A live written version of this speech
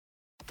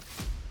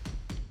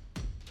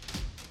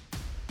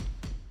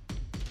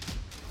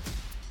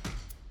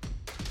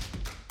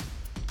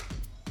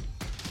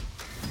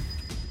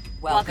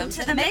Welcome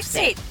to the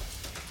Mixtape.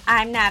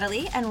 I'm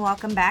Natalie, and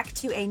welcome back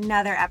to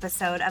another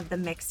episode of the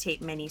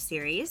Mixtape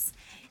mini-series.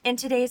 In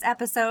today's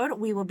episode,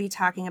 we will be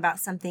talking about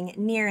something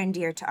near and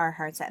dear to our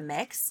hearts at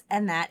Mix,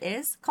 and that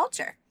is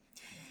culture.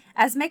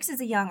 As Mix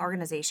is a young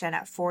organization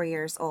at 4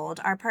 years old,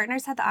 our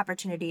partners had the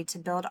opportunity to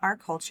build our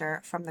culture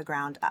from the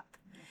ground up,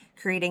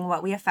 creating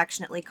what we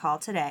affectionately call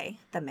today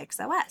the Mix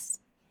OS.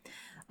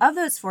 Of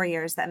those 4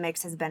 years that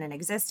Mix has been in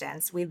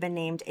existence, we've been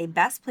named a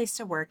best place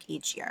to work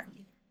each year.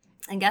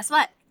 And guess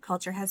what?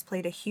 Culture has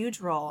played a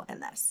huge role in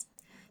this.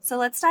 So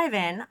let's dive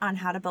in on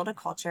how to build a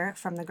culture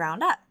from the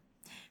ground up.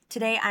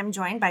 Today, I'm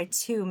joined by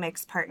two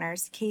Mix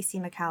partners, Casey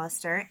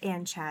McAllister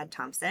and Chad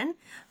Thompson,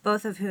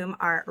 both of whom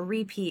are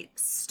repeat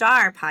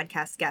star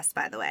podcast guests,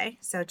 by the way.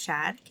 So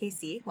Chad,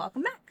 Casey,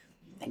 welcome back.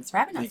 Thanks for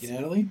having us. Thank you,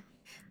 Natalie.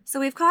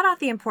 So we've called out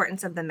the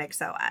importance of the Mix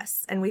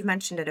OS, and we've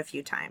mentioned it a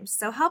few times.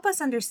 So help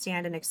us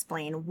understand and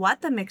explain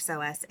what the Mix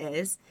OS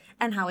is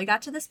and how we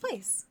got to this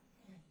place.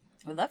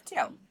 We'd love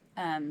to.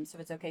 So if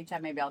it's okay,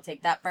 Chad, maybe I'll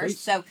take that first. Please.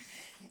 So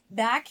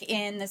back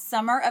in the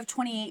summer of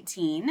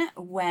 2018,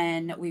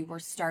 when we were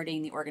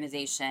starting the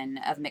organization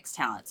of Mixed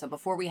Talent, so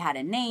before we had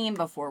a name,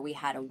 before we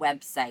had a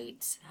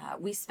website,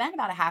 we spent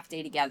about a half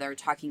day together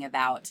talking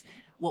about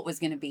what was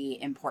going to be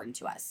important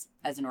to us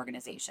as an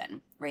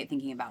organization, right?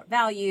 Thinking about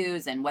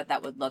values and what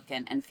that would look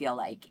and feel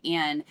like.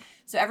 And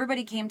so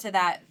everybody came to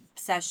that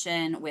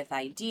session with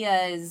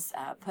ideas,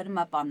 put them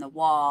up on the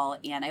wall.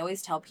 And I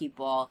always tell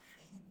people,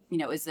 you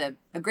know, it was a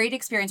great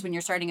experience when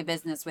you're starting a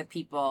business with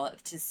people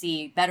to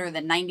see better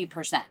than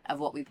 90%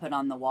 of what we put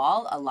on the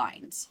wall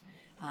aligned.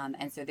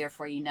 And so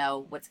therefore, you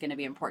know, what's going to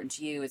be important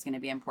to you is going to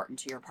be important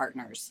to your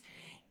partners.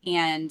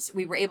 And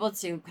we were able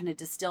to kind of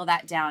distill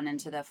that down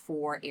into the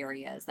 4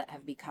 areas that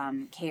have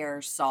become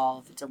care,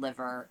 solve,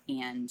 deliver,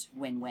 and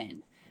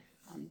win-win.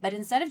 But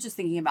instead of just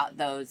thinking about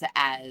those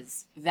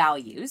as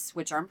values,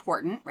 which are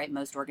important, right?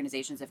 Most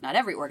organizations, if not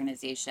every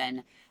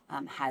organization,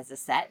 has a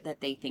set that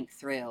they think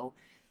through.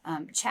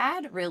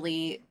 Chad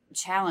really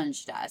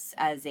challenged us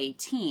as a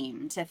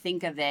team to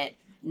think of it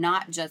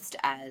not just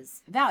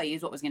as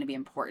values, what was going to be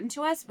important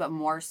to us, but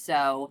more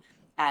so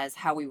as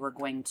how we were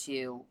going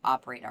to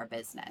operate our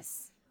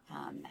business.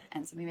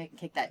 And so maybe I can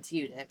kick that to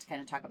you to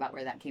kind of talk about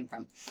where that came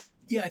from.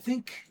 Yeah, I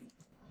think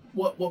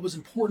what was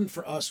important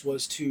for us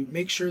was to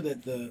make sure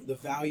that the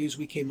values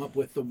we came up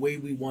with, the way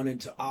we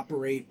wanted to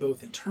operate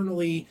both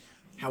internally,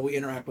 how we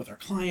interact with our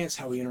clients,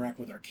 how we interact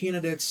with our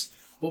candidates.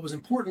 What was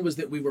important was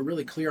that we were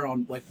really clear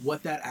on like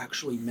what that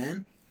actually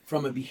meant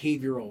from a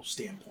behavioral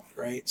standpoint,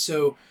 right?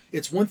 So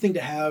it's one thing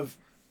to have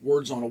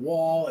words on a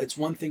wall. It's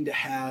one thing to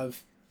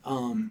have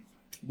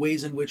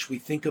ways in which we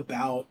think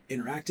about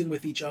interacting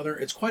with each other.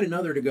 It's quite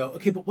another to go,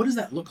 okay, but what does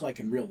that look like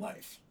in real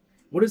life?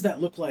 What does that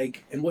look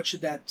like? And what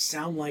should that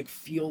sound like,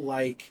 feel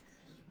like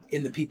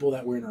in the people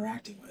that we're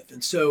interacting with?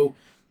 And so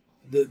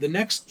the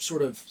next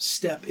sort of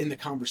step in the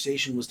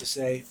conversation was to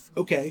say,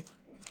 okay,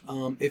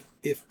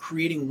 if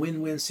creating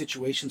win-win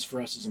situations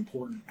for us is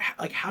important,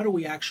 like how do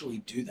we actually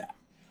do that?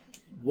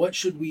 What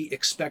should we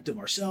expect of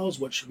ourselves?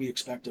 What should we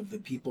expect of the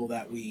people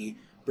that we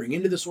bring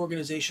into this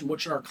organization?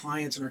 What should our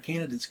clients and our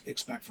candidates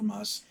expect from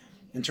us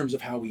in terms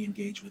of how we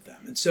engage with them?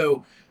 And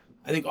so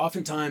I think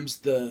oftentimes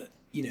the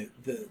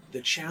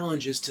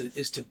challenge is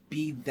to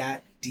be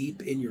that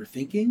deep in your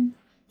thinking.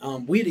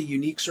 We had a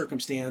unique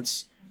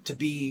circumstance to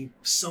be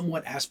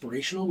somewhat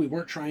aspirational. We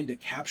weren't trying to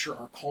capture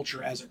our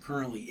culture as it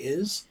currently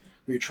is.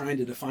 We were trying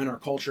to define our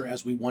culture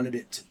as we wanted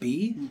it to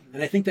be. Mm-hmm.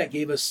 And I think that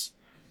gave us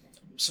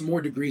some more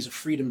degrees of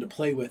freedom to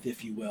play with,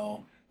 if you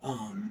will,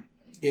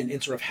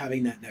 in sort of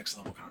having that next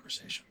level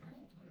conversation.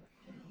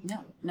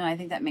 No, I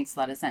think that makes a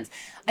lot of sense.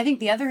 I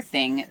think the other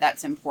thing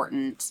that's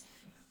important,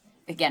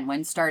 again,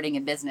 when starting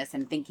a business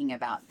and thinking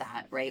about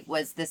that, right,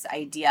 was this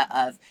idea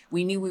of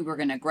we knew we were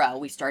going to grow.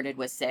 We started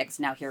with 6.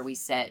 Now here we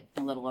sit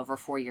a little over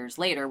 4 years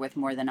later with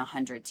more than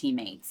 100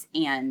 teammates.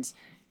 And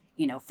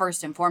you know,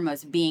 first and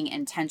foremost, being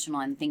intentional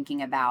and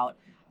thinking about,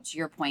 to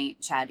your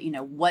point, Chad, you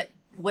know, what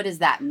does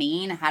that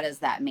mean? How does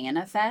that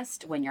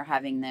manifest when you're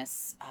having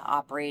this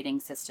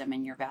operating system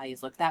and your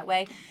values look that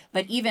way?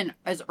 But even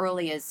as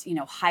early as, you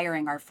know,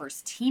 hiring our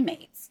first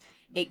teammates,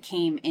 it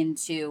came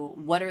into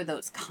what are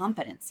those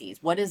competencies?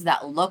 What does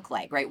that look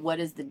like, right? What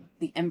is the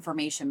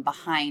information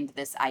behind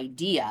this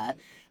idea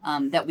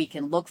that we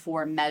can look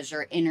for,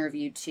 measure,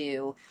 interview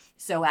to,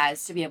 so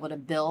as to be able to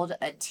build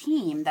a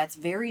team that's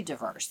very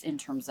diverse in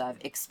terms of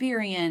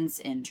experience,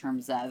 in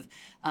terms of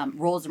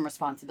roles and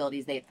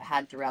responsibilities they've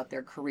had throughout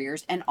their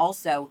careers, and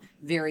also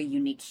very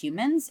unique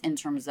humans in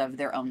terms of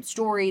their own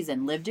stories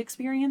and lived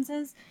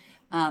experiences.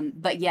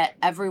 But yet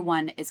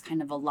everyone is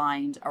kind of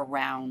aligned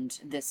around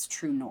this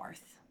true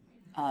north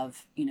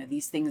of, you know,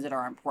 these things that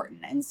are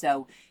important. And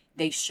so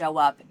they show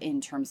up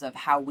in terms of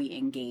how we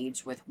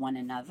engage with one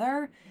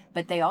another,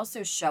 but they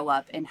also show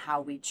up in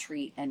how we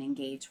treat and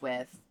engage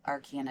with our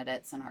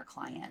candidates and our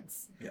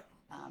clients,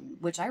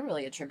 which I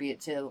really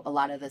attribute to a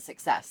lot of the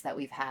success that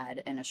we've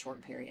had in a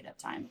short period of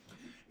time.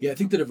 Yeah, I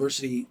think the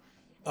diversity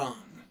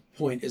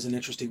point is an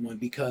interesting one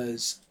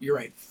because you're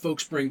right.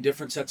 Folks bring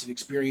different sets of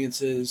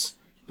experiences,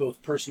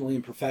 both personally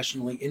and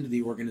professionally into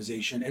the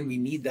organization, and we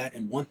need that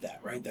and want that,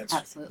 right?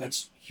 Absolutely.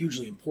 That's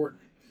hugely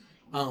important.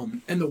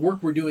 And the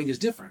work we're doing is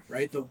different,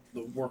 right? The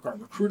work our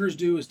recruiters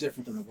do is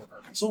different than the work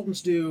our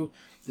consultants do,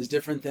 is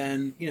different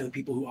than, the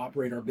people who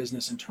operate our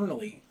business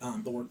internally,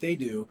 the work they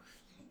do.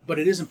 But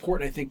it is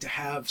important, I think, to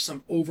have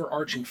some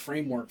overarching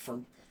framework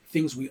for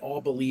things we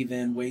all believe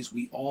in, ways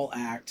we all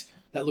act,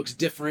 that looks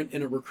different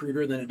in a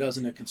recruiter than it does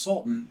in a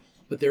consultant.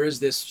 But there is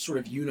this sort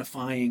of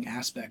unifying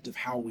aspect of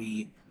how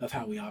we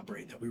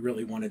operate, that we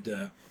really wanted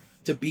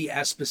to be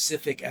as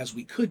specific as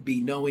we could be,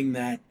 knowing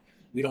that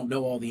we don't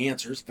know all the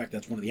answers. In fact,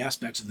 that's one of the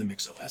aspects of the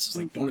MixOS. It's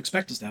like, don't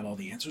expect us to have all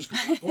the answers,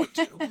 because we're not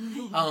going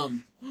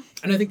to.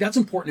 And I think that's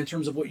important in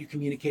terms of what you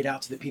communicate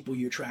out to the people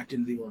you attract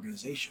into the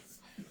organization.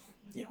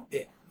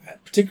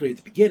 Particularly at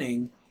the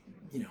beginning,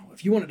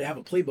 if you wanted to have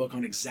a playbook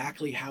on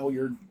exactly how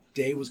your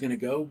day was going to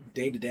go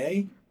day to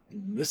day,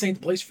 this ain't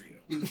the place for you.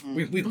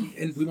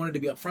 Mm-hmm. We wanted to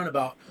be upfront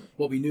about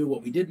what we knew,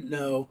 what we didn't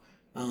know,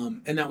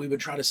 and that we would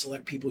try to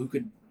select people who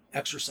could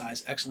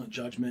exercise excellent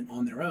judgment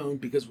on their own,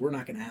 because we're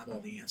not going to have all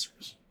the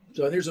answers.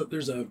 So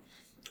there's a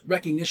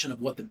recognition of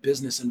what the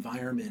business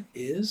environment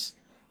is,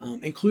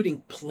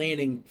 including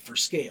planning for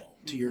scale.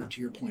 To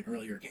your point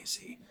earlier,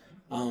 Casey,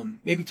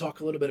 maybe talk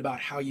a little bit about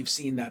how you've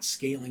seen that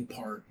scaling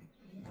part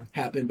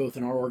happen, both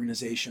in our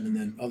organization and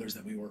then others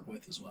that we work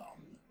with as well.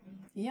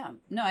 Yeah,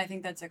 no, I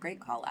think that's a great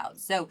call out.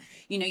 So,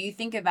 you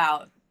think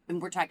about,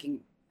 and we're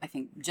talking, I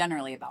think,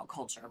 generally about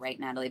culture, right,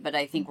 Natalie? But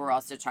I think we're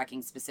also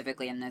talking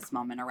specifically in this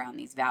moment around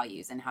these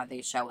values and how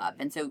they show up.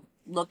 And so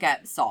look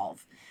at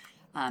Solve.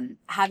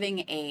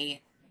 Having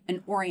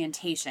an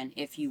orientation,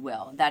 if you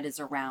will, that is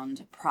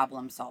around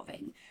problem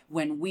solving.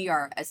 When we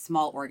are a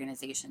small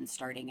organization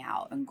starting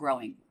out and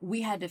growing,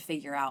 we had to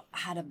figure out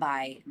how to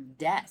buy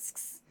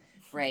desks,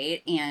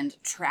 right?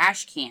 And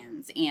trash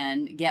cans,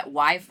 and get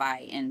Wi-Fi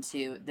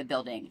into the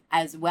building,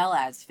 as well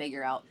as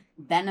figure out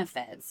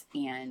benefits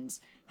and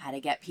how to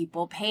get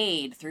people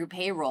paid through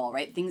payroll,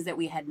 right? Things that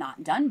we had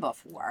not done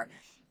before.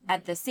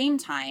 At the same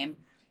time,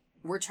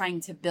 we're trying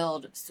to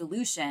build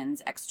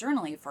solutions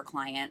externally for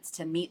clients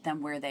to meet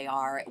them where they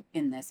are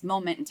in this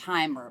moment in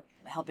time, or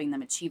helping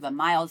them achieve a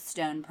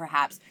milestone,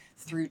 perhaps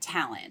through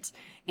talent.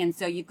 And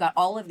so you've got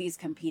all of these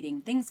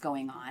competing things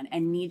going on,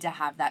 and need to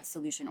have that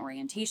solution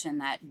orientation,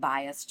 that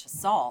bias to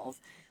solve,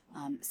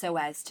 so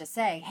as to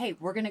say, hey,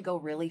 we're going to go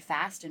really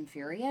fast and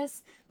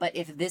furious, but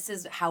if this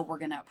is how we're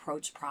going to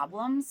approach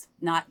problems,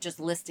 not just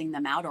listing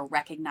them out or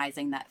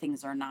recognizing that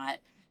things are not,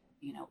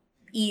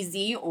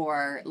 easy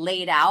or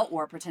laid out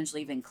or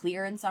potentially even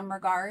clear in some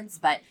regards,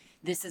 but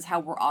this is how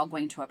we're all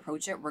going to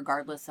approach it,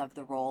 regardless of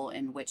the role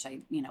in which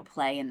I,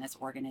 play in this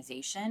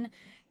organization.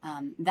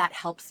 That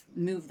helps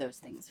move those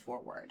things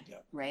forward,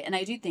 right? And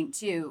I do think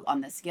too,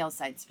 on the scale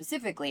side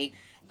specifically,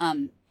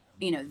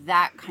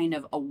 that kind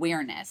of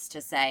awareness to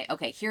say,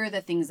 okay, here are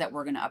the things that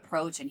we're going to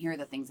approach, and here are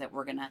the things that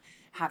we're going to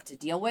have to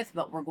deal with,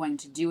 but we're going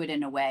to do it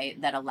in a way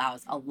that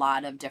allows a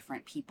lot of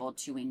different people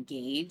to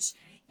engage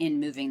in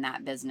moving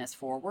that business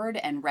forward,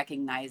 and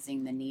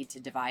recognizing the need to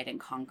divide and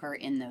conquer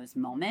in those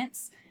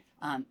moments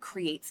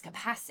creates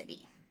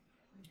capacity,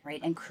 right?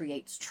 And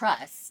creates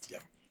trust,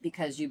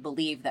 because you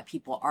believe that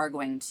people are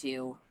going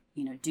to,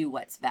 do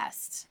what's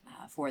best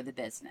for the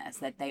business,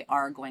 that they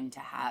are going to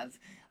have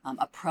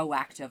a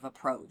proactive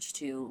approach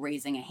to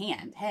raising a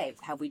hand. Hey,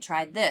 have we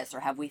tried this, or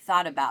have we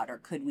thought about, or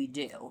could we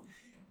do?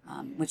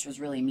 Which was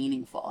really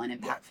meaningful and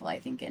impactful, I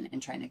think, in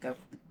trying to go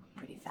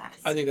pretty fast.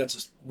 I think that's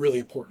a really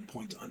important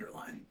point to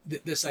underline.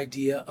 This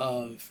idea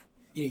of,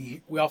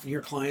 we often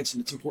hear clients,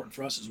 and it's important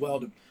for us as well,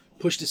 to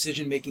push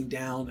decision making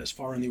down as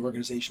far in the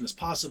organization as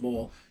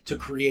possible to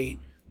create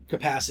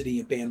capacity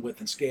and bandwidth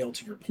and scale.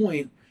 To your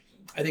point,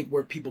 I think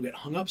where people get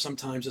hung up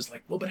sometimes is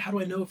like, well, but how do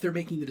I know if they're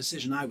making the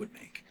decision I would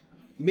make?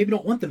 You maybe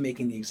don't want them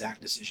making the exact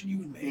decision you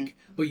would make,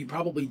 but you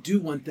probably do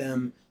want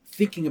them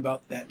thinking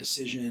about that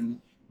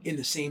decision in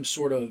the same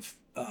sort of,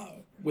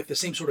 with the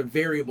same sort of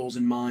variables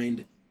in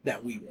mind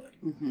that we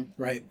would,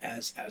 right,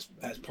 as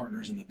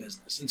partners in the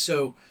business. And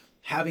so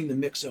having the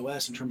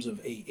MixOS in terms of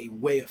a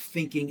way of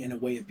thinking and a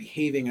way of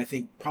behaving, I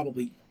think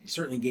probably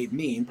certainly gave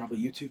me, and probably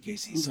you too,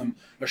 Casey, some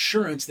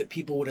assurance that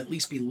people would at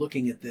least be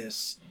looking at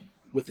this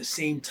with the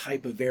same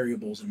type of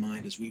variables in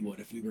mind as we would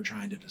if we were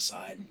trying to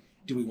decide,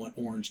 do we want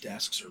orange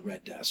desks or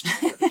red desks,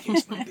 or whatever the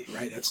case might be,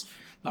 right? That's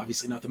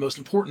obviously not the most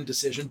important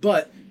decision,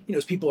 but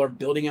as people are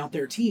building out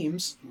their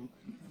teams,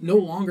 no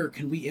longer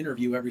can we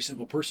interview every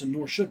single person,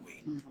 nor should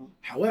we.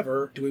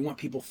 However, do we want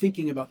people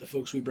thinking about the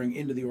folks we bring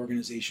into the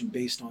organization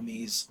based on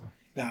these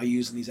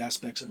values and these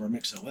aspects of our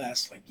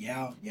MixOS? Like,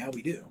 yeah,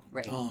 we do.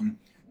 Right.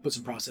 Put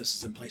some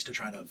processes in place to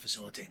try to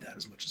facilitate that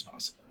as much as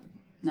possible.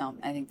 No,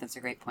 I think that's a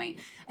great point.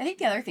 I think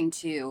the other thing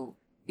too,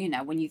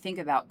 when you think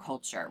about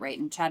culture, right,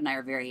 and Chad and I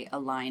are very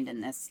aligned in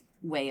this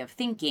way of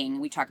thinking,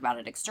 we talk about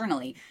it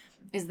externally,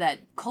 is that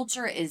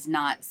culture is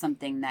not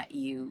something that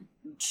you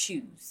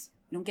choose.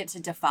 You don't get to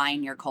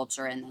define your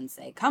culture and then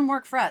say, come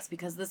work for us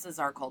because this is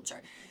our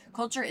culture.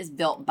 Culture is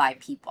built by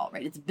people,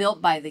 right? It's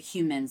built by the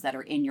humans that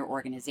are in your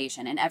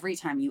organization. And every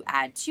time you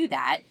add to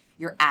that,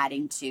 you're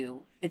adding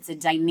to. It's a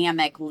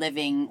dynamic,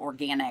 living,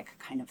 organic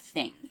kind of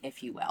thing,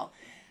 if you will.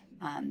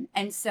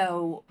 And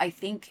so I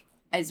think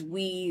as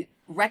we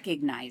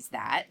recognize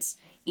that,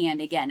 and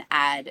again,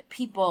 add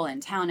people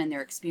and talent and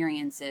their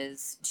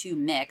experiences to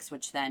Mix,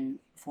 which then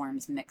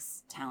forms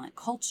Mix talent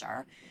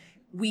culture,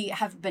 we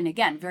have been,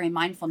 again, very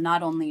mindful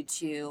not only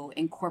to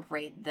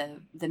incorporate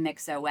the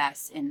Mix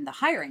OS in the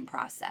hiring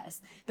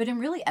process, but in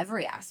really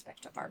every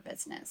aspect of our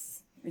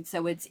business. And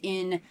so it's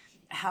in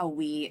how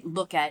we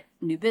look at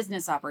new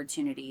business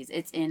opportunities.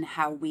 It's in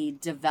how we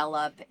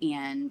develop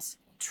and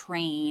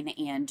train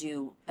and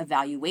do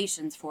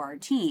evaluations for our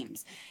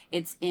teams.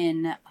 It's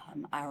in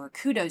our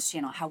kudos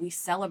channel, how we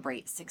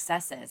celebrate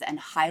successes and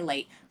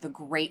highlight the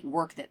great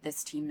work that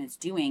this team is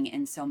doing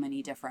in so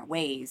many different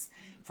ways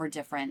for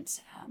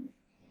different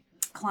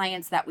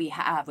clients that we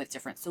have with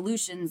different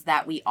solutions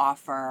that we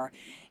offer.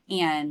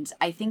 And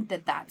I think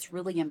that that's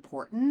really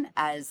important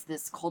as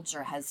this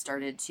culture has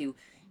started to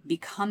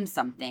become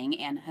something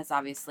and has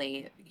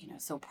obviously,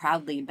 so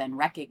proudly been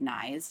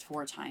recognized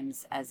 4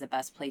 times as the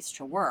best place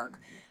to work.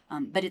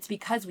 But it's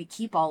because we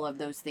keep all of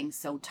those things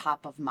so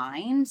top of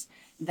mind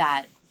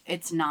that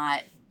it's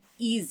not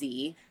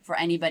easy for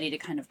anybody to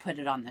kind of put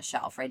it on the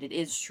shelf, right? It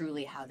is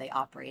truly how they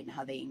operate and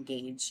how they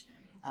engage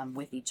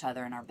with each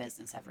other in our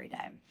business every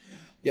day.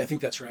 Yeah, I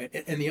think that's right.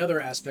 And the other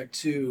aspect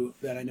too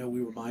that I know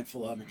we were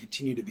mindful of and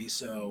continue to be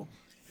so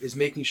is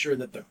making sure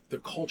that the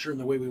culture and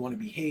the way we want to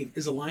behave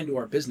is aligned to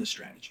our business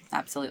strategy.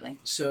 Absolutely.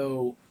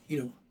 So,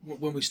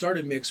 when we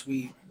started Mix,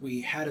 we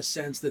had a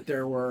sense that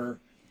there were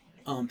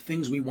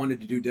things we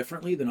wanted to do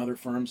differently than other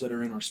firms that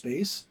are in our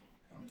space.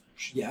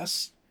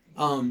 Yes.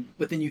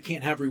 But then you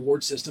can't have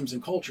reward systems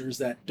and cultures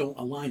that don't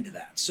align to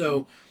that.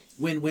 So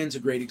win-win's a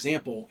great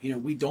example.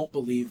 We don't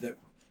believe that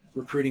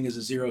recruiting is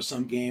a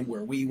zero-sum game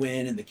where we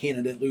win and the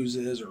candidate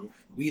loses, or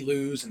we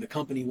lose and the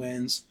company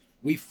wins.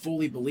 We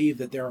fully believe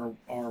that there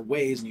are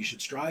ways, and you should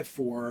strive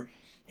for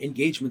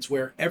engagements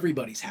where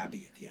everybody's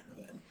happy at the end of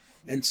it.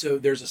 And so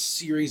there's a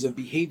series of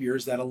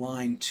behaviors that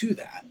align to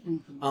that.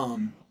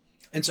 Mm-hmm.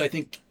 And so I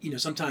think,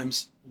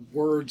 sometimes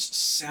words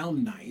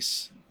sound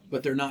nice,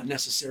 but they're not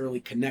necessarily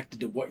connected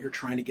to what you're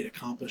trying to get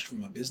accomplished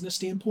from a business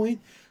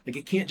standpoint. Like,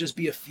 it can't just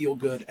be a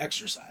feel-good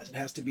exercise. It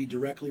has to be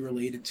directly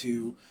related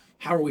to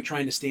how are we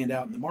trying to stand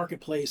out in the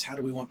marketplace? How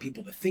do we want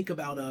people to think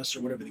about us,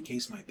 or whatever the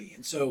case might be?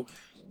 And so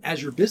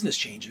as your business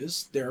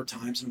changes, there are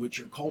times in which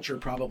your culture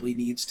probably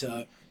needs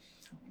to,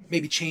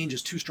 maybe change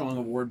is too strong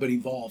a word, but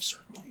evolve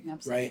certainly.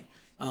 Absolutely.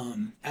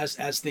 Right?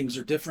 As things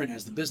are different,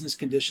 as the business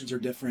conditions are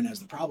different, as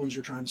the problems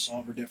you're trying to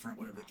solve are different,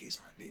 whatever the case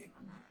might be.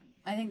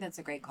 I think that's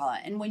a great call out.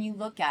 And when you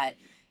look at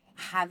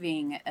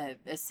having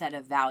a set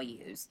of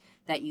values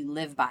that you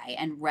live by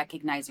and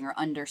recognizing or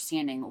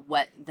understanding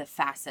what the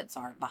facets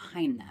are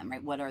behind them,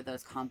 right? What are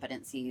those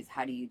competencies?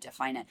 How do you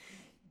define it?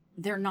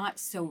 They're not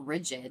so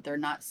rigid. They're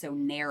not so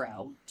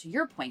narrow, to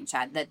your point,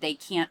 Chad, that they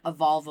can't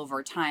evolve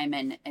over time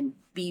and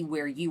be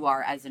where you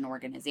are as an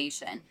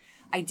organization.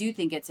 I do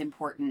think it's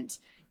important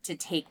to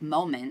take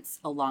moments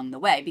along the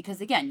way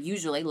because, again,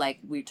 usually, like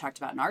we talked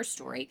about in our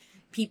story,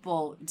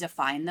 people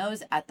define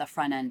those at the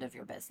front end of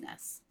your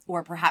business.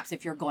 Or perhaps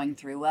if you're going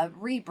through a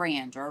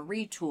rebrand or a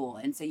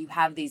retool. And so you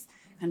have these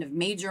kind of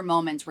major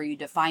moments where you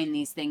define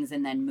these things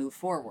and then move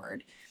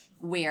forward,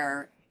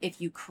 where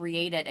if you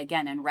create it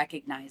again and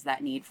recognize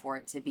that need for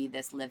it to be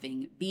this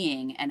living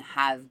being and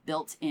have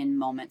built-in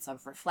moments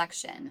of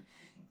reflection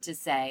to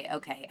say,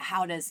 okay,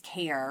 how does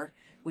care,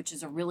 which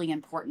is a really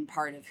important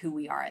part of who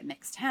we are at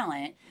Mixed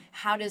Talent,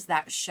 how does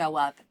that show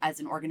up as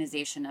an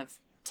organization of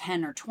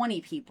 10 or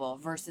 20 people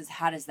versus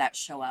how does that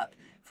show up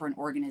for an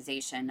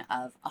organization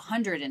of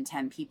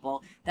 110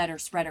 people that are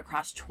spread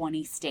across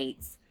 20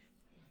 states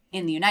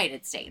in the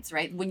United States,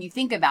 right? When you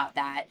think about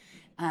that,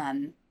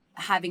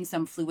 having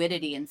some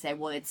fluidity and say,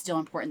 well, it's still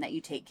important that you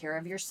take care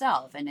of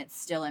yourself and it's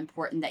still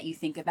important that you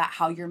think about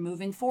how you're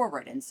moving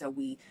forward. And so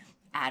we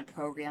add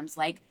programs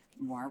like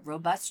more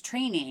robust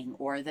training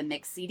or the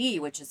Mix CD,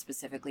 which is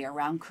specifically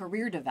around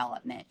career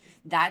development.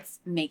 That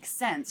makes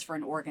sense for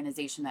an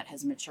organization that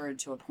has matured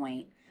to a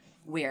point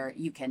where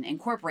you can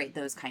incorporate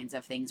those kinds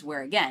of things,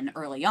 where again,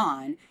 early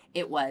on,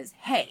 it was,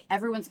 hey,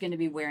 everyone's going to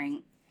be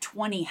wearing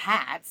 20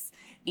 hats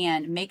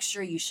and make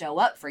sure you show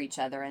up for each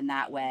other in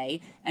that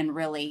way and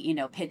really,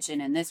 pitch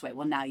in this way.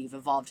 Well, now you've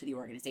evolved to the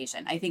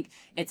organization. I think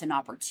it's an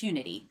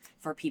opportunity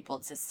for people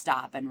to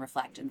stop and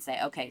reflect and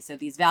say, okay, so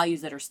these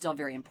values that are still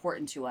very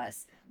important to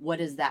us, what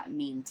does that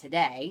mean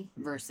today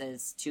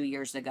versus 2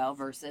 years ago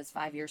versus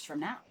 5 years from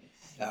now?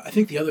 I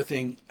think the other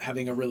thing,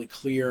 having a really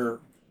clear,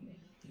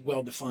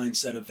 well-defined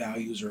set of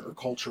values or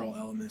cultural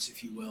elements,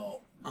 if you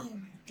will,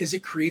 is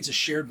it creates a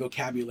shared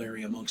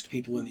vocabulary amongst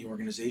people in the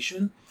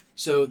organization,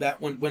 so that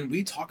when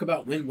we talk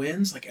about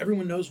win-wins, like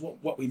everyone knows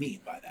what we mean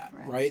by that,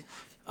 right?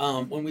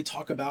 When we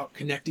talk about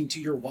connecting to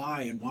your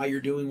why and why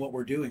you're doing what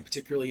we're doing,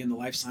 particularly in the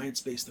life science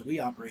space that we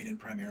operate in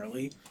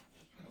primarily,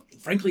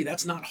 frankly,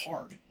 that's not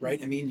hard,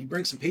 right? I mean, you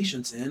bring some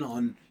patients in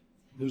on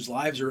whose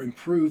lives are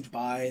improved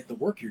by the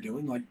work you're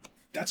doing, like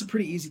that's a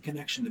pretty easy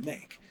connection to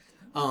make.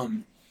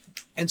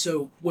 And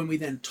so when we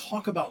then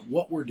talk about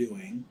what we're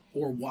doing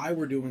or why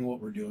we're doing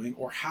what we're doing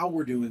or how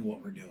we're doing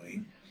what we're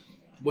doing,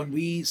 when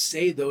we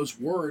say those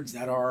words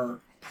that are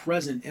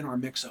present in our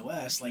Mix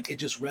OS, like it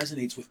just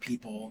resonates with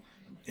people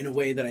in a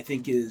way that I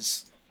think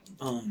is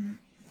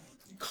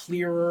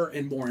clearer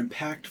and more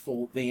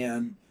impactful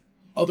than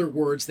other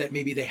words that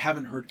maybe they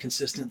haven't heard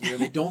consistently or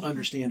they don't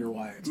understand or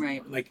why it's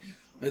right. like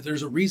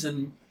there's a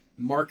reason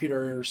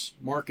marketers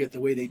market the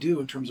way they do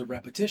in terms of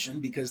repetition,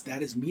 because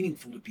that is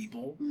meaningful to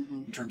people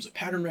in terms of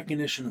pattern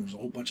recognition, and there's a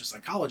whole bunch of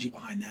psychology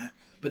behind that,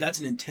 but that's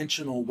an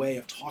intentional way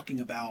of talking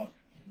about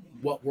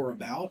what we're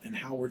about and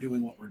how we're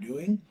doing what we're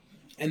doing,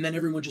 and then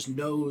everyone just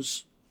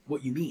knows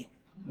what you mean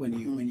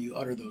when you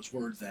utter those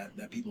words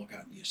that people have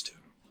gotten used to.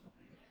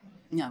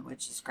 No,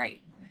 which is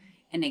great.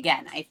 And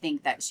again, I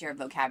think that shared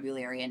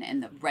vocabulary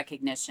and the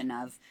recognition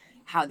of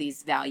how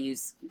these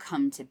values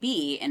come to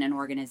be in an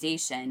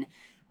organization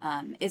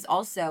is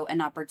also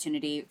an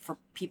opportunity for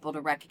people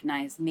to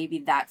recognize maybe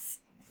that's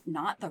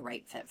not the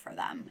right fit for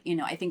them.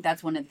 I think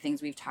that's one of the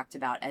things we've talked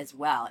about as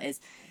well, is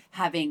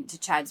having, to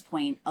Chad's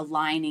point,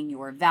 aligning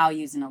your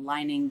values and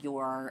aligning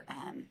your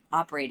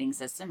operating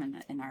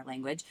system in our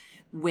language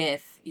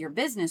with your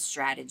business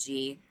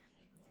strategy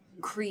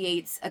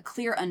creates a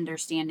clear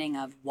understanding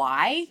of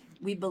why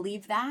we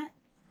believe that.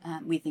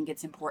 We think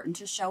it's important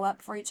to show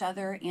up for each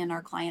other and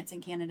our clients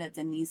and candidates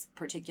in these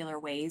particular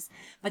ways,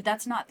 but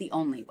that's not the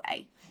only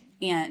way.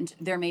 And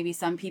there may be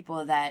some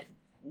people that,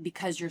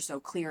 because you're so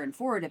clear and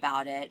forward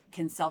about it,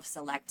 can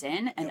self-select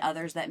in, and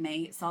others that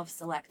may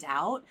self-select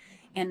out.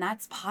 And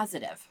that's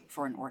positive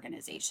for an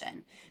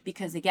organization,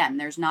 because again,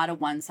 there's not a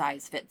one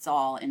size fits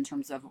all in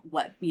terms of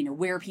what,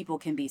 where people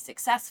can be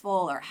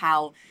successful or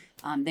how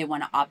they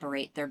want to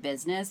operate their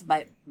business,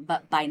 but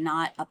by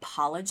not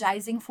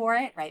apologizing for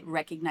it, right?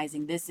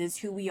 Recognizing this is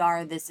who we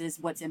are, this is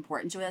what's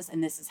important to us,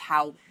 and this is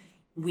how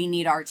we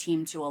need our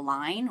team to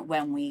align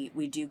when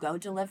we do go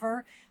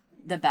deliver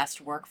the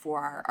best work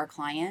for our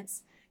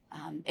clients.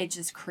 It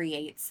just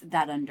creates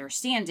that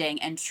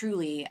understanding, and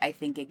truly, I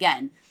think,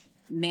 again,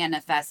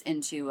 manifests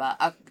into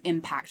a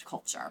impact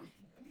culture,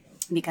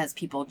 because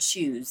people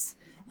choose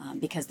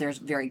because they're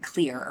very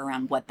clear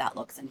around what that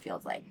looks and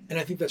feels like. And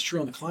I think that's true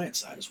on the client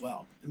side as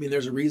well. I mean,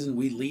 there's a reason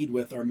we lead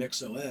with our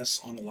Mix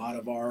OS on a lot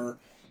of our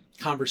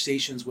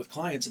conversations with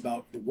clients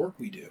about the work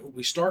we do.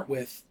 We start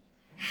with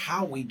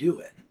how we do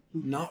it,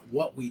 not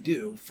what we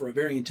do, for a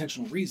very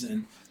intentional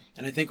reason.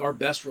 And I think our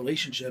best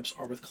relationships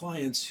are with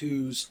clients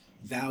whose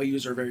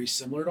values are very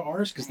similar to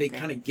ours, because they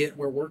kind of get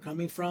where we're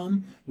coming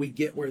from, we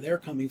get where they're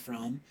coming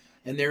from,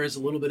 and there is a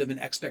little bit of an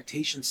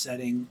expectation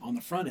setting on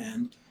the front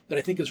end that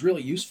I think is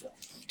really useful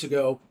to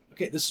go,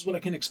 okay, this is what I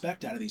can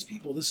expect out of these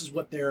people. This is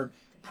what they're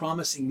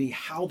promising me,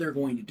 how they're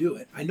going to do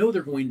it. I know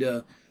they're going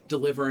to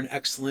deliver an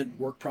excellent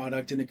work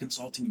product in a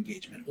consulting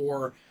engagement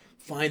or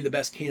find the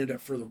best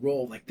candidate for the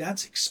role. Like,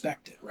 that's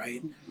expected,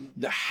 right?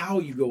 The how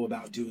you go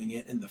about doing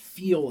it and the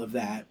feel of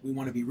that, we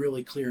want to be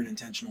really clear and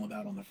intentional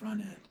about on the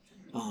front end.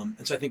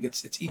 And so I think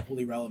it's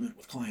equally relevant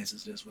with clients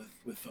as it is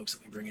with folks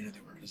that we bring into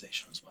the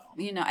organization as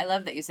well. I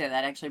love that you say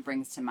that. Actually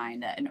brings to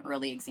mind an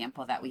early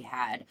example that we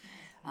had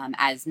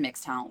as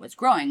Mixed Talent was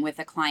growing, with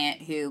a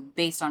client who,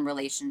 based on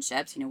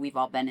relationships, we've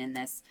all been in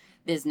this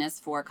business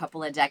for a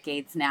couple of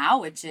decades now,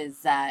 which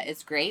is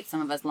great.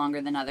 Some of us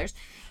longer than others,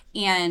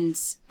 and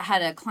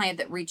had a client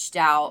that reached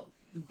out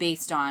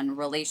based on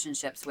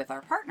relationships with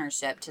our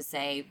partnership to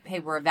say, hey,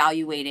 we're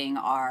evaluating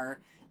our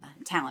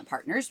talent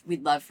partners.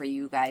 We'd love for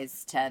you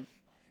guys to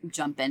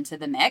jump into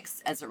the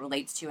mix as it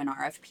relates to an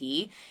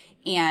RFP.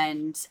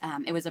 And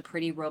it was a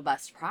pretty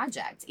robust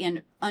project,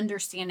 and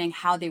understanding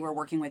how they were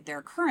working with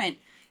their current,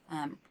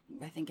 I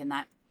think in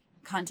that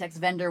context,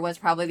 vendor was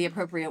probably the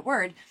appropriate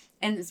word,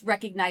 and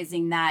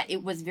recognizing that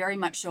it was very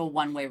much so a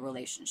one-way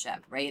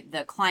relationship, right?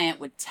 The client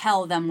would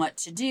tell them what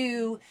to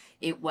do.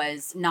 It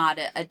was not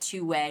a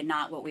two-way,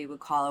 not what we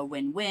would call a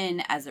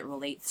win-win as it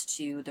relates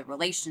to the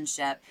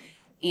relationship.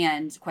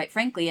 And quite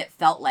frankly, it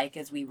felt like,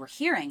 as we were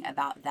hearing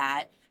about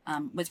that,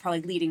 was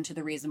probably leading to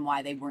the reason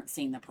why they weren't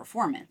seeing the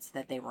performance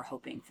that they were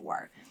hoping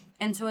for.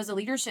 And so as a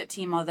leadership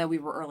team, although we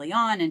were early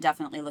on and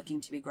definitely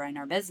looking to be growing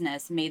our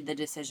business, made the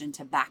decision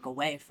to back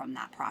away from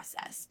that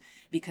process,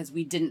 because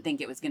we didn't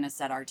think it was going to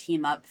set our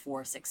team up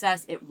for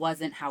success. It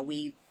wasn't how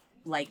we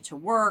like to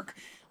work,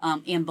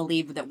 and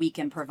believe that we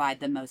can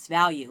provide the most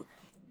value.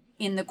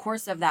 In the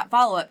course of that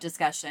follow-up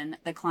discussion,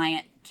 the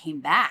client came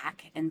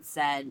back and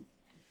said,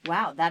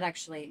 wow, that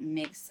actually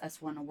makes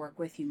us want to work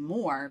with you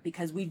more,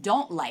 because we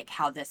don't like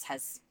how this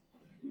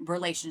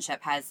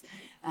relationship has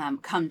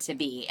come to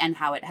be, and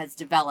how it has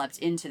developed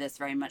into this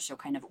very much so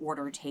kind of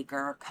order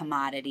taker,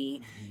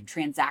 commodity,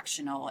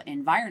 transactional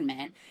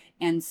environment.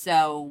 And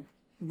so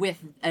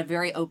with a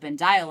very open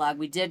dialogue,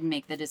 we did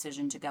make the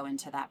decision to go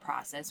into that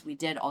process. We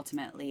did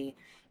ultimately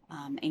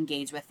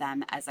engage with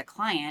them as a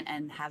client,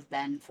 and have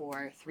been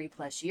for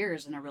 3+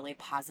 years in a really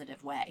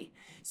positive way.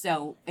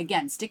 So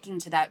again, sticking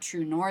to that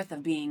true north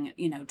of being,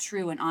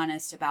 true and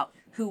honest about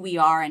who we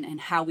are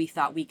and how we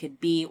thought we could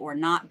be or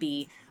not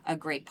be a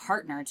great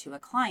partner to a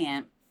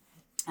client,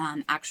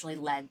 actually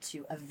led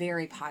to a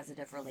very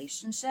positive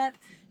relationship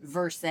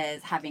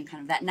versus having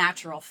kind of that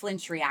natural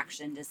flinch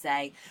reaction to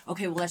say,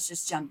 okay, well, let's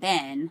just jump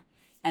in,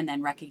 and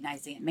then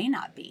recognizing it may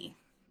not be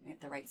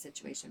the right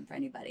situation for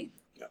anybody.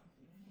 Yeah.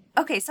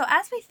 Okay, so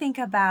as we think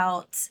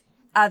about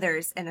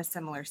others in a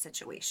similar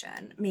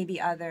situation, maybe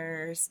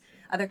other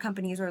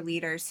companies or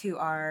leaders who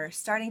are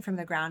starting from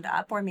the ground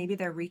up, or maybe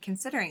they're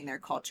reconsidering their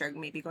culture,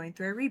 maybe going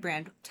through a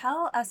rebrand,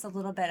 tell us a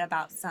little bit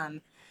about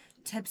some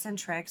tips and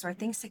tricks or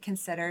things to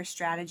consider,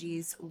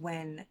 strategies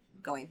when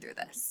going through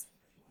this.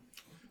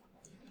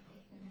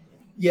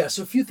 Yeah,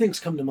 so a few things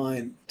come to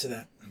mind to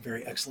that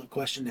very excellent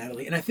question,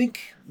 Natalie. And I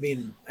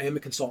am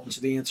a consultant,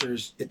 so the answer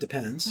is it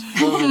depends.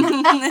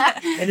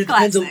 And it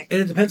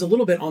depends a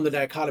little bit on the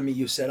dichotomy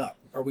you set up.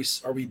 Are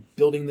we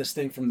building this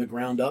thing from the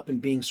ground up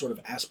and being sort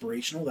of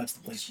aspirational? That's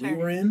the place we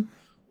were in.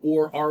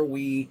 Or are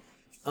we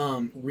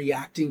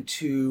reacting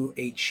to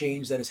a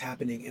change that is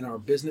happening in our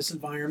business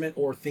environment,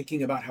 or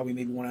thinking about how we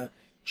maybe want to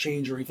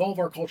change or evolve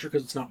our culture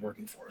because it's not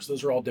working for us?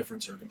 Those are all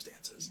different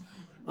circumstances.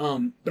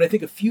 But I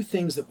think a few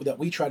things that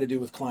we try to do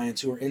with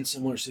clients who are in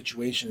similar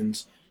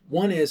situations.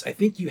 One is, I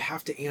think you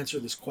have to answer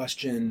this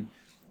question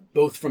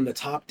both from the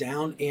top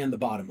down and the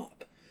bottom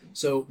up.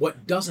 So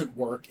what doesn't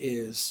work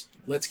is,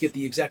 let's get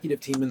the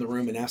executive team in the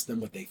room and ask them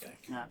what they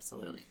think.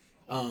 Absolutely.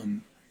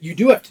 You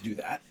do have to do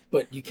that,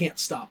 but you can't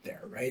stop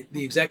there, right?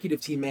 The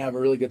executive team may have a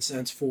really good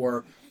sense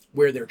for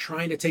where they're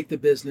trying to take the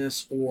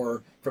business,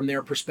 or from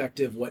their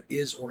perspective, what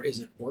is or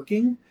isn't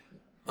working.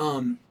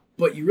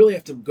 But you really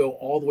have to go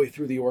all the way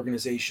through the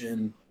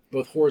organization,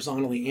 both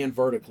horizontally and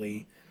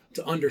vertically,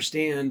 to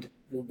understand,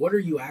 well, what are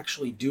you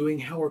actually doing?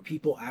 How are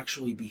people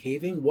actually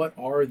behaving? What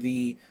are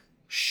the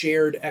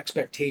shared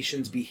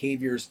expectations,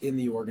 behaviors in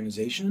the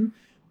organization?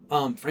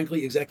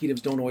 Frankly,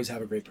 executives don't always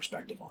have a great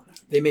perspective on that.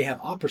 They may have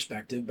a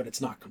perspective, but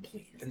it's not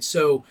complete. And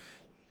so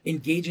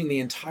engaging the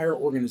entire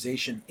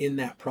organization in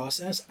that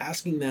process,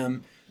 asking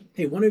them,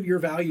 hey, one of your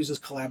values is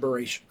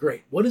collaboration.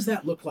 Great. What does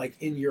that look like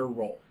in your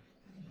role?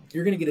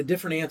 You're going to get a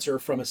different answer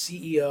from a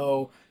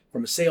CEO,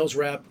 from a sales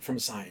rep, from a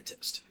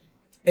scientist.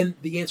 And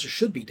the answer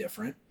should be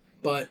different,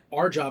 but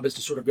our job is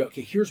to sort of go,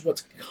 okay, here's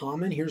what's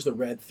common. Here's the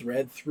red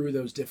thread through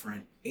those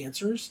different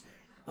answers.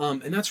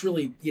 And that's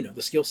really,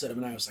 the skill set of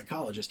an IO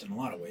psychologist in a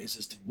lot of ways,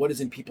 is to what is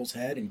in people's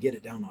head and get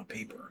it down on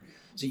paper.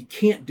 So you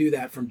can't do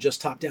that from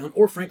just top down,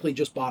 or frankly,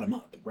 just bottom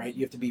up, right?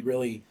 You have to be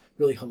really,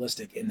 really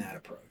holistic in that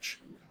approach,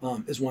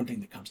 is one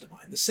thing that comes to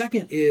mind. The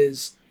second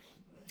is,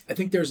 I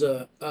think there's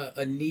a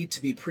need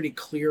to be pretty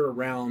clear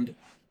around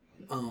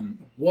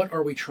what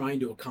are we trying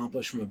to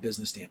accomplish from a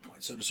business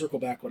standpoint. So to circle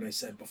back what I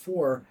said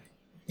before,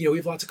 we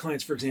have lots of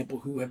clients, for example,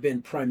 who have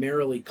been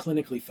primarily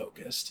clinically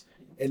focused,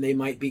 and they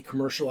might be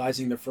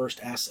commercializing their first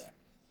asset.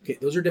 Okay,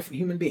 those are different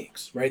human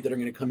beings, right, that are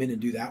going to come in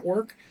and do that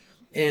work.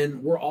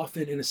 And we're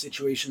often in a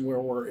situation where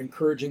we're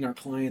encouraging our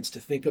clients to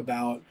think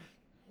about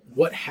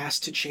what has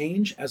to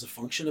change as a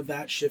function of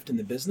that shift in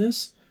the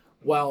business,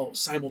 while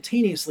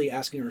simultaneously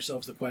asking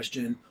ourselves the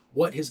question,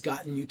 what has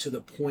gotten you to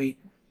the point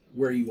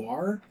where you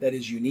are that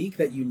is unique,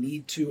 that you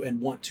need to and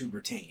want to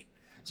retain?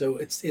 So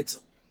it's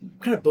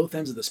kind of both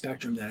ends of the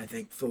spectrum that I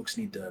think folks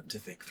need to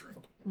think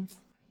through.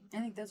 I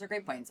think those are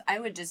great points. I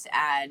would just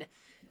add,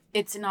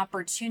 it's an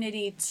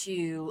opportunity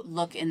to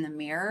look in the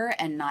mirror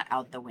and not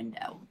out the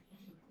window.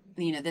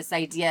 This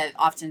idea,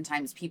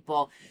 oftentimes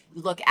people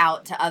look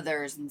out to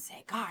others and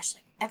say, gosh,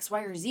 like X,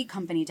 Y, or Z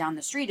company down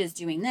the street is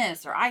doing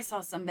this, or I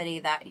saw somebody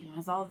that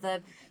has all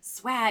the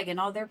swag and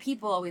all their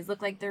people always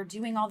look like they're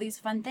doing all these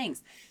fun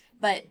things.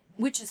 But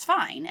which is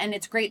fine, and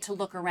it's great to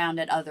look around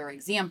at other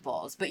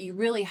examples, but you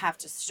really have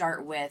to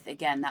start with,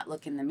 again, that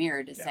look in the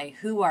mirror to say,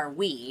 who are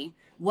we?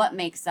 What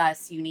makes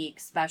us unique,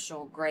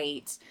 special,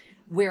 great?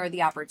 Where are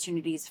the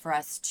opportunities for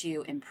us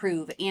to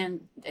improve?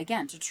 And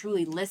again, to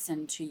truly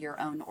listen to your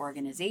own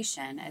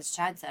organization. As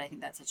Chad said, I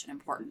think that's such an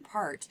important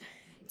part,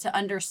 to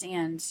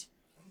understand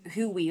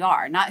who we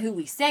are, not who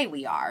we say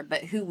we are,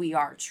 but who we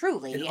are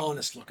truly. An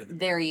honest look at it.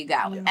 There you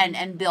go. Yeah.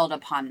 And build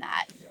upon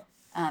that.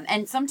 Yeah.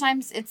 And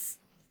sometimes it's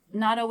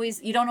not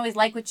always, you don't always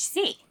like what you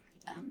see.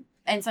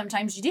 And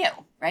sometimes you do,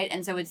 right?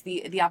 And so it's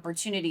the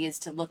opportunity is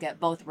to look at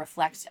both,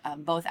 reflect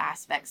both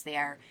aspects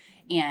there,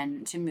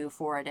 and to move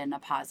forward in a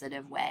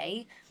positive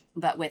way,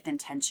 but with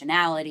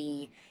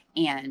intentionality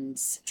and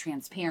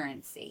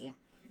transparency.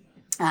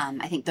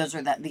 I think those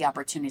are the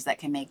opportunities that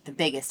can make the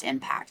biggest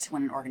impact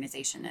when an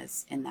organization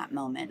is in that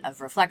moment of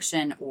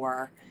reflection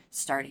or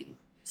starting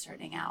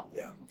out.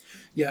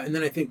 Yeah. And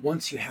then I think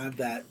once you have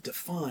that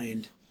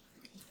defined,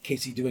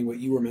 Casey, doing what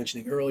you were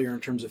mentioning earlier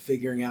in terms of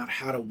figuring out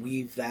how to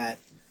weave that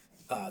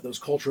those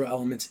cultural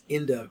elements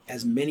into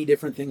as many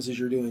different things as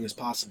you're doing as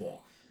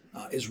possible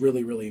is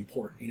really, really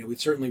important.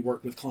 We've certainly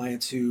worked with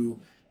clients who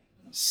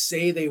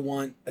say they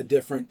want a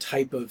different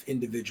type of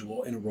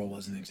individual in a role,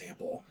 as an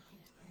example,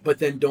 but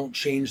then don't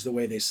change the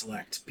way they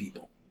select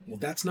people. Well,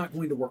 that's not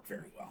going to work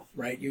very well,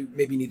 right? You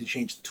maybe need to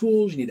change the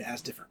tools. You need to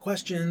ask different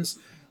questions.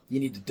 You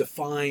need to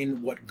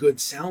define what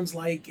good sounds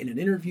like in an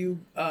interview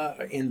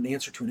and the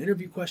answer to an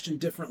interview question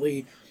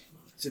differently.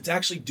 So it's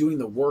actually doing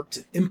the work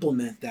to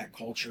implement that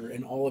culture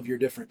in all of your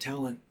different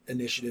talent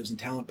initiatives and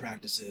talent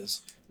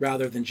practices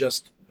rather than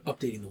just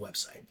updating the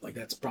website. Like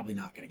that's probably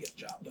not going to get the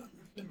job done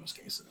in most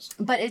cases.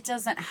 But it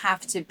doesn't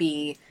have to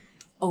be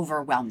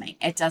overwhelming.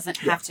 It doesn't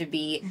have to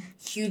be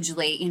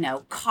hugely,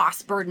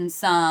 cost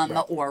burdensome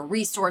or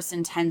resource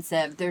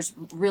intensive. There's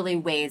really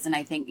ways. And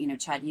I think,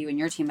 Chad, you and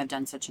your team have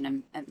done such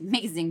an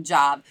amazing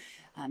job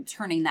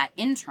turning that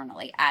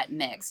internally at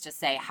Mix to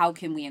say, how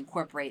can we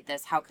incorporate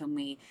this? How can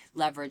we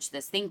leverage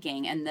this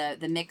thinking? And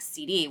the Mix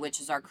CD, which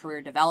is our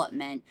career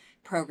development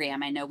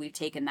program, I know we've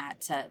taken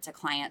that to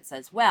clients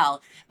as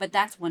well, but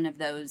that's one of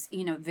those,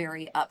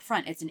 very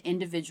upfront. It's an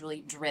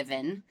individually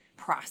driven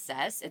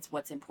process. It's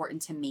what's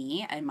important to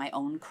me and my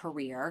own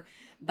career,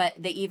 but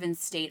they even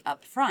state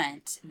up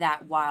front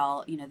that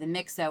while, the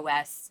Mix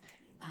OS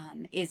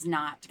is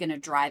not going to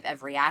drive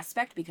every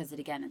aspect because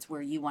it's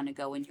where you want to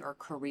go in your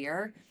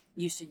career,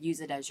 you should use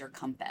it as your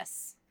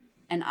compass.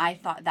 And I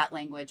thought that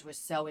language was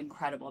so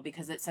incredible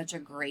because it's such a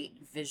great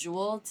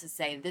visual to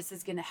say this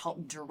is going to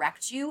help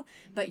direct you,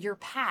 but your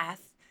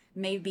path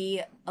may be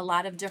a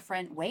lot of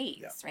different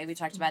ways, right? We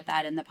talked about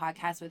that in the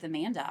podcast with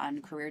Amanda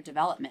on career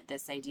development,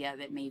 this idea of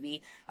it may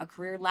be a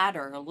career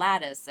ladder, a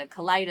lattice, a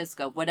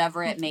kaleidoscope,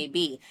 whatever it may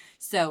be.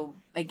 So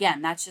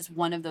again, that's just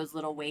one of those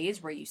little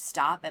ways where you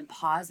stop and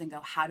pause and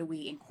go, how do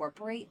we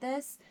incorporate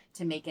this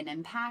to make an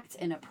impact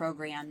in a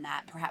program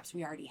that perhaps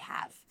we already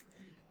have?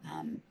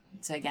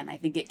 So again, I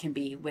think it can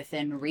be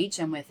within reach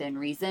and within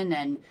reason.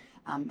 And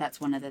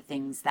that's one of the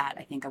things that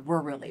I think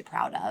we're really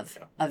proud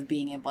of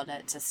being able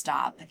to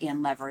stop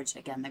and leverage,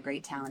 again, the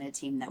great talented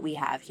team that we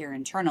have here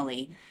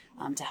internally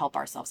to help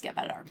ourselves get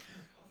better.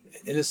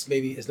 And this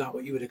maybe is not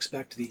what you would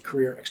expect the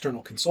career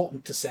external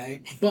consultant to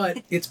say,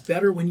 but it's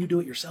better when you do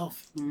it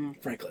yourself,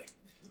 frankly,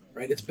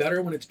 right? It's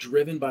better when it's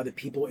driven by the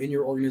people in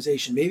your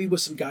organization, maybe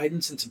with some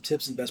guidance and some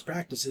tips and best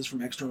practices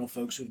from external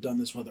folks who've done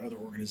this with other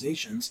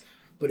organizations.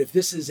 But if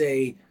this is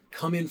a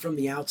come in from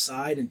the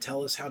outside and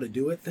tell us how to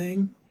do it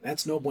thing,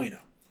 that's no bueno.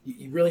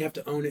 You really have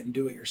to own it and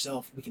do it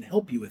yourself. We can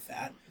help you with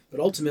that.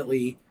 But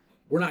ultimately,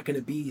 we're not going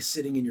to be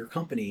sitting in your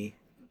company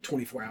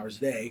 24 hours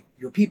a day.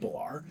 Your people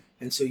are.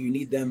 And so you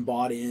need them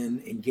bought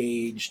in,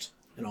 engaged,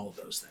 and all of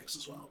those things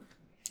as well.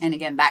 And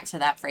again, back to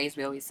that phrase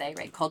we always say,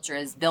 right? Culture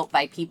is built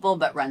by people,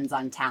 but runs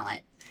on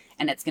talent.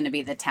 And it's going to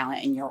be the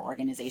talent in your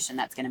organization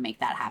that's going to make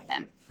that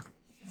happen.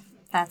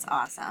 That's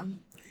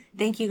awesome.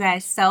 Thank you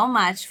guys so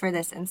much for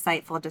this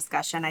insightful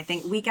discussion. I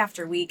think week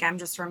after week, I'm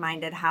just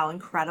reminded how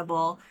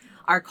incredible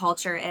our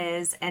culture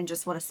is and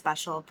just what a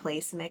special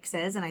place Mix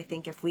is. And I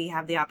think if we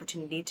have the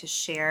opportunity to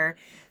share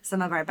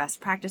some of our best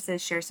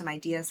practices, share some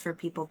ideas for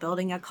people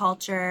building a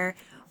culture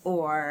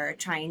or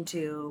trying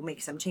to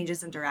make some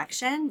changes in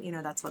direction,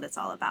 that's what it's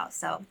all about.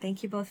 So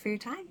thank you both for your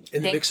time.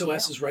 And the Mix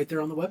OS is right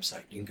there on the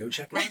website. You can go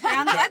check it out. Right there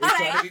on the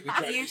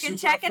website. You can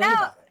check it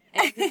out.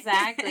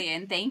 Exactly.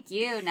 And thank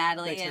you,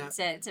 Natalie, Thanks,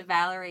 and to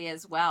Valerie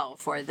as well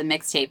for the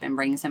mixtape and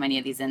bringing so many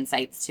of these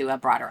insights to a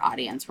broader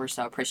audience. We're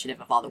so appreciative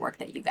of all the work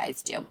that you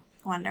guys do.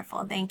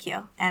 Wonderful. Thank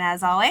you. And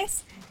as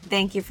always,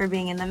 thank you for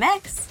being in the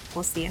mix.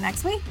 We'll see you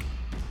next week.